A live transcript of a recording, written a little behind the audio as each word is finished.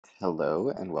Hello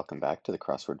and welcome back to the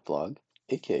Crossword vlog,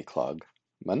 aka Clog,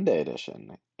 Monday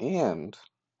edition. And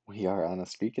we are on a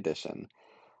streak edition.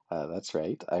 That's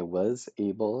right, I was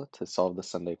able to solve the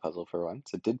Sunday puzzle for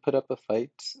once. It did put up a fight,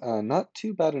 not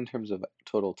too bad in terms of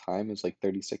total time, it was like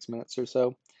 36 minutes or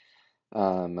so.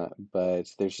 But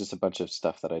there's just a bunch of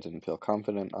stuff that I didn't feel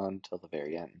confident on till the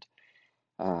very end.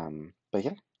 But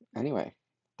yeah, anyway,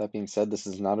 that being said, this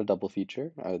is not a double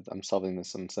feature. I'm solving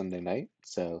this on Sunday night,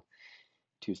 so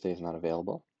Tuesday is not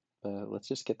available, but let's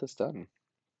just get this done.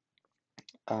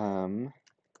 Um,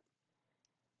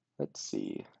 let's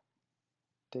see.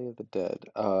 Day of the Dead.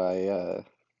 Oh, I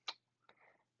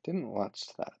didn't watch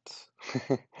that.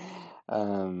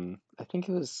 I think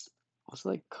was it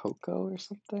like Coco or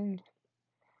something?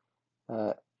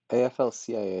 Uh,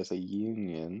 AFL-CIO is a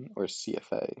union, or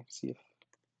CFA.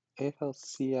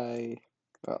 AFL-CIO,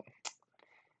 well,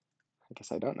 I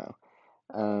guess I don't know.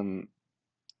 Um,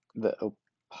 the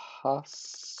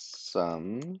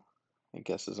opossum, I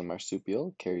guess, is a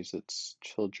marsupial, carries its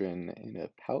children in a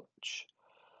pouch.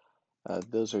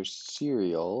 Those are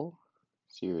cereals.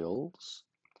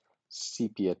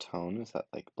 Sepia tone, is that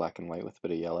like black and white with a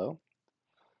bit of yellow?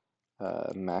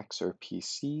 Macs or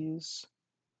PCs.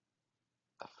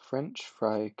 A French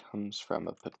fry comes from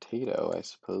a potato, I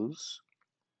suppose.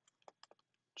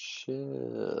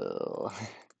 Chill.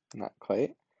 Not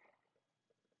quite.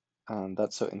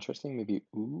 That's so interesting. Maybe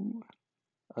ooh.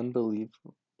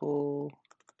 Unbelievable.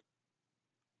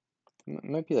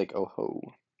 Might be like oh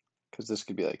ho, because this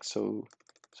could be like so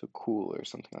cool or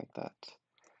something like that.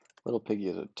 Little piggy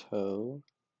is a toe.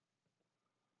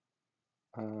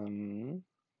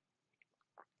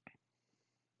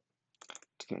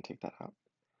 Just gonna take that out.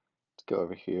 Let's go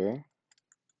over here.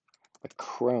 A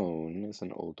crone is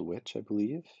an old witch, I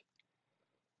believe.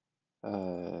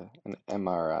 An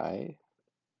MRI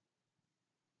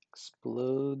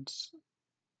explodes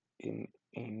in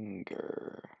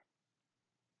anger.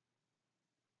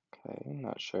 Okay,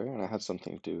 not sure. And it has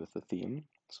something to do with the theme,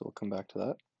 so we'll come back to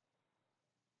that.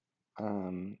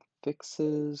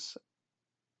 Fixes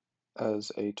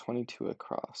as a 22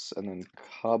 across, and then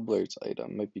cobbler's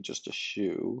item might be just a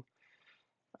shoe.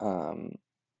 Um,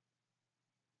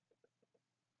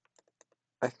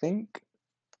 I think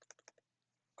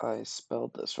I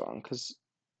spelled this wrong because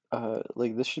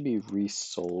like this should be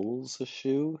resoles a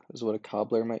shoe is what a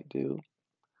cobbler might do.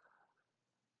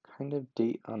 Kind of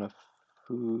date on a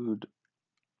food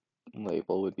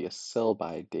label would be a sell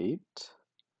by date.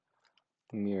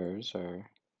 Mirrors are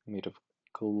made of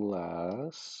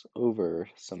glass over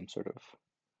some sort of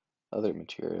other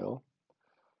material.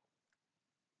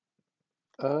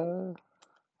 I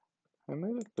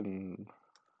might have been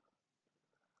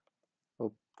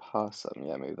opossum.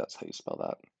 Yeah, maybe that's how you spell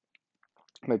that.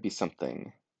 Might be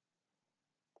something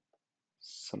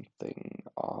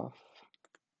off.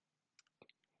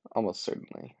 Almost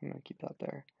certainly. I'm gonna keep that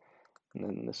there. And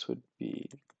then this would be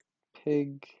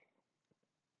pig.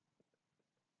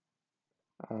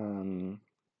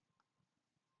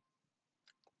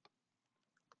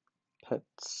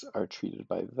 Pets are treated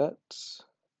by vets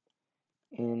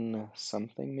in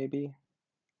something, maybe?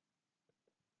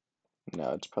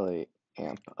 No, it's probably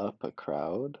amp up a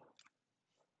crowd.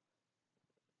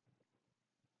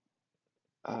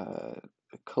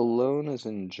 Cologne is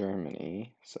in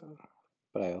Germany, so,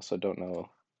 but I also don't know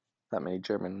that many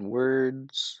German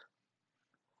words.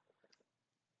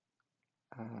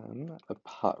 A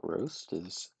pot roast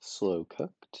is slow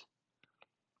cooked.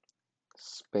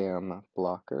 Spam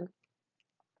blocker.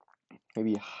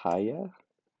 Maybe Haya?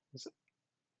 Is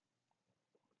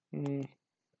it,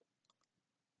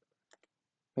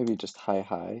 maybe just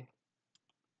hi.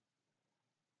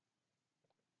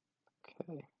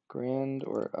 Okay. Grand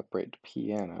or upright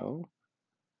piano.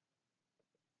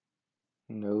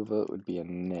 No vote would be a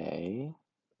nay.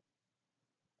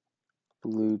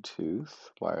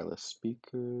 Bluetooth, wireless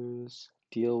speakers,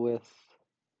 deal with.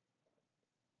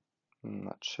 I'm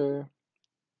not sure.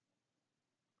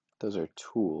 Those are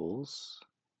tools.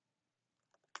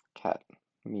 Cat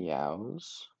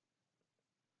meows.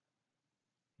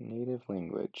 Native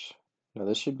language. No,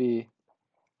 this should be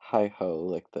hi ho,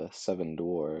 like the seven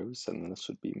dwarves, and this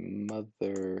would be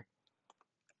mother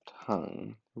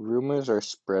tongue. Rumors are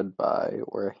spread by,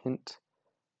 or a hint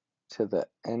to the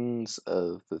ends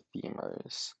of the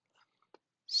themers.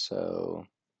 So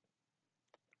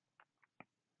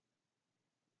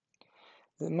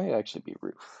it might actually be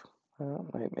roof.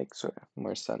 That might make sort of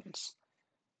more sense.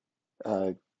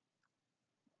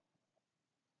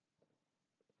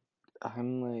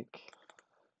 I'm like,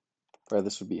 or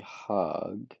this would be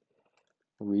hog.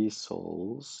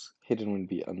 Resoles. Hidden would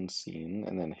be unseen,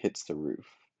 and then hits the roof.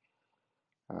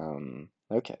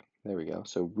 Okay, there we go.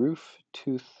 So roof,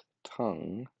 tooth,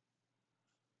 tongue.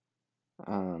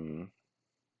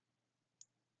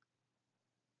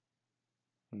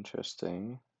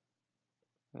 Interesting.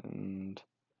 And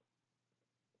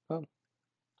oh,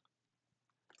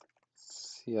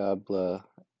 si habla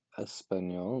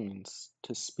español means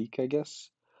to speak, I guess.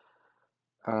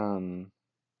 Armed.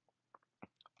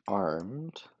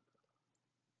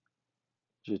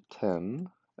 Je t'aime.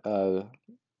 A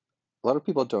lot of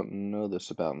people don't know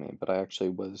this about me, but I actually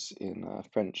was in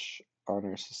French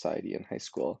honor society in high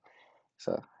school,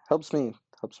 so helps me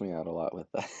out a lot with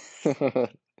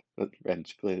that with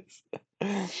French quiz.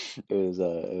 It was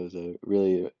a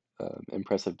really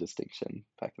impressive distinction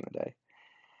back in the day.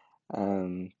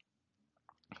 Um,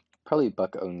 Probably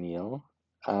Buck O'Neill.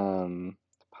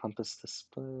 Pompous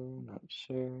display, not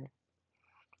sure.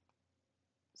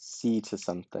 C to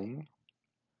something.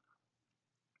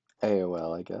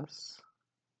 AOL, I guess.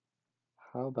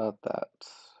 How about that?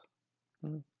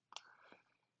 Hmm.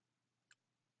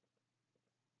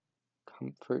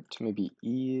 Comfort, maybe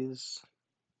ease.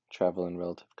 Travel in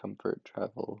relative comfort,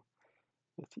 travel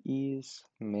with ease.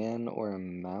 Man or a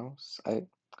mouse? I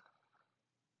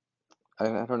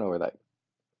don't know where that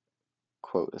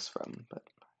quote is from, but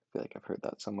I feel like I've heard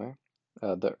that somewhere.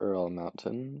 The Ural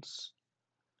Mountains.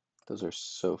 Those are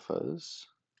sofas.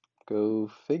 Go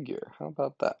figure. How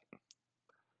about that?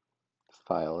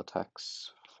 File a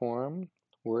text form.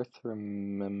 Worth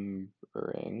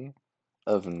remembering.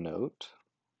 Of note.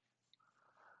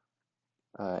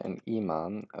 And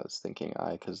Iman, I was thinking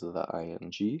I because of the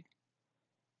ing.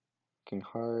 Working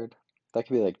hard. That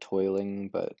could be like toiling,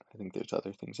 but I think there's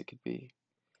other things it could be.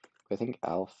 I think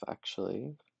ALF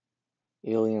actually.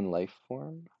 Alien life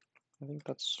form. I think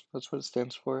that's what it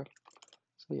stands for.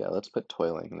 So yeah, let's put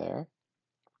toiling there.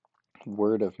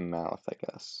 Word of mouth, I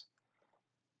guess.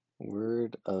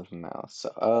 Word of mouth.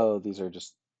 So, oh, these are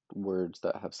just words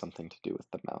that have something to do with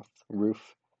the mouth.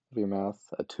 Roof of your mouth,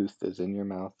 a tooth is in your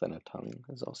mouth, and a tongue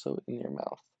is also in your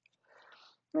mouth.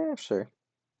 Yeah, sure.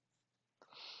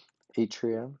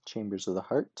 Atria, chambers of the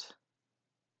heart.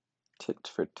 Tit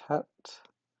for tat.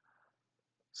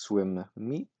 Swim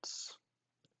meets.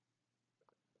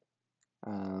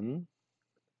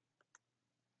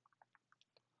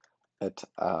 Et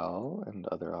al. And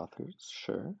other authors,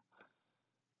 sure.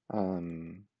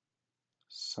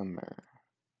 Summer.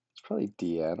 It's probably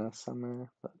Deanna Summer,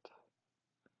 but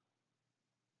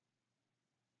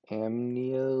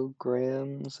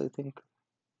amniograms, I think.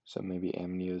 So maybe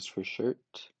amnios for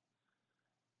shirt.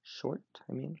 Short,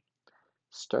 I mean.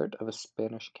 Start of a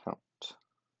Spanish count.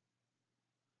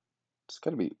 It's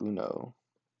gotta be uno.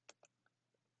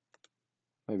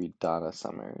 Maybe Donna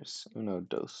Summers. Uno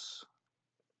dos.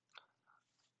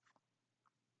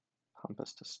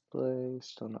 Pompous display,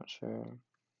 still not sure.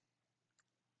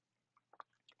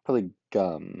 Probably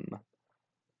gum.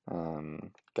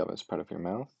 Gum is part of your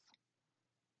mouth.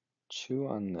 Chew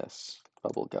on this.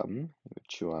 Bubble gum. You would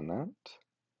chew on that.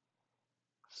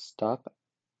 Stop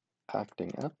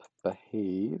acting up.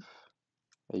 Behave.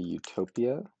 A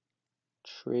utopia.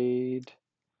 Trade.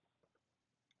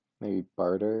 Maybe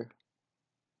barter.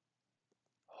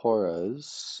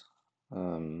 Horas.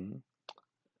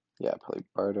 Yeah, probably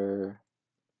barter.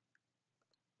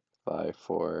 Buy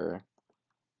for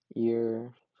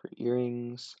ear, for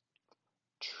earrings.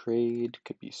 Trade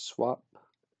could be swap.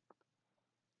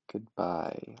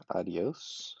 Goodbye.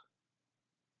 Adios.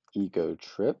 Ego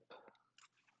trip.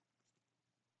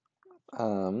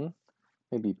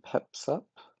 Maybe peps up.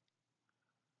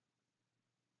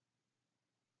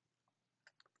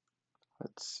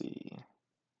 Let's see.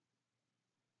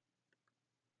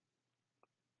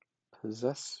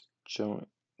 Possess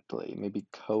jointly. Maybe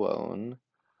co-own.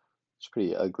 It's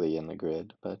pretty ugly in the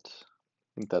grid, but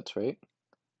I think that's right.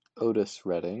 Otis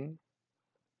Redding,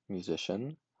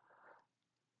 musician.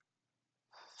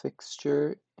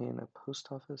 Fixture in a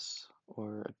post office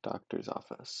or a doctor's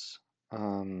office.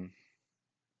 My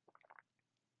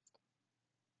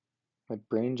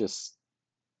brain just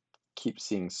keeps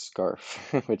seeing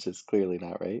scarf, which is clearly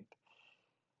not right.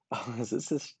 Oh, is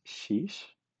this a sheesh?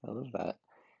 I love that.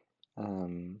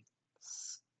 Um,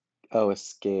 oh, a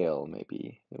scale,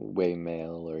 maybe. Weigh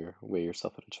mail or weigh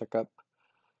yourself at a checkup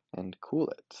and cool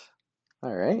it.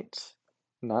 All right,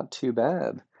 not too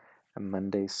bad. A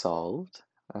Monday solved.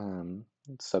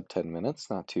 Sub 10 minutes,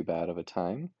 not too bad of a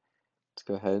time. Let's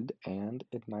go ahead and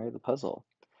admire the puzzle.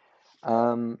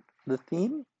 The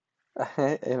theme,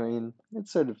 I mean,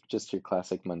 it's sort of just your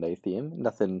classic Monday theme.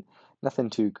 Nothing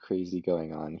too crazy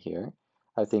going on here.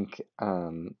 I think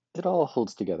it all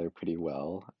holds together pretty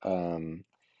well.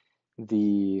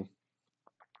 The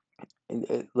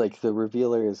like the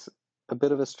revealer is a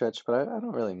bit of a stretch, but I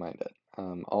don't really mind it.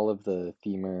 All of the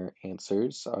themer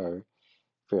answers are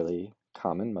fairly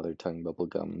common. Mother tongue,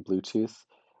 bubblegum, Bluetooth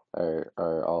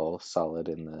are all solid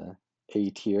in the A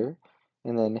tier,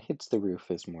 and then hits the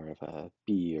roof is more of a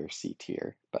B or C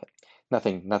tier, but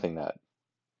nothing that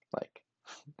like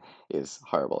is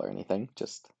horrible or anything,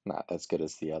 just not as good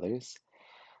as the others.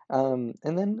 And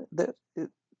then it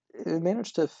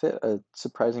managed to fit a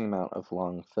surprising amount of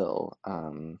long fill,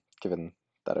 given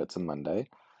that it's a Monday.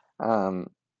 Um,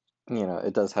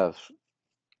 it does have,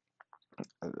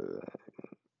 uh,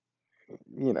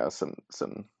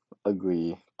 some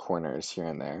ugly corners here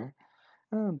and there.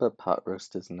 But pot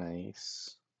roast is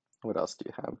nice. What else do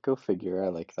you have? Go figure, I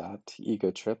like that.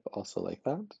 Ego trip, also like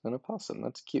that. And opossum,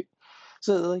 that's cute.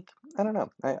 So, like, I don't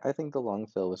know. I think the long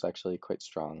fill was actually quite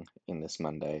strong in this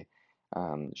Monday.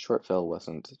 Short fill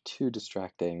wasn't too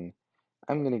distracting.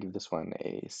 I'm gonna give this one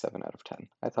a 7 out of 10.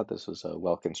 I thought this was a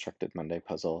well-constructed Monday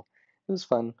puzzle. It was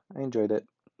fun. I enjoyed it.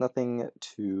 Nothing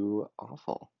too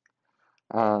awful.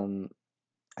 Um,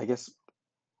 I guess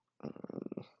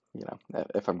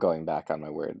if I'm going back on my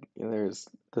word, there's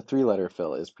the three-letter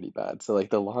fill is pretty bad. So like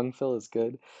the long fill is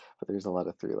good, but there's a lot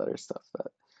of three-letter stuff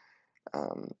that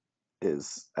um,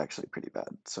 is actually pretty bad.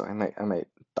 So I might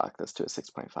dock this to a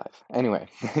 6.5. Anyway,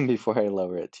 before I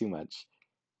lower it too much,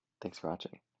 thanks for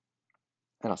watching,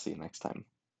 and I'll see you next time.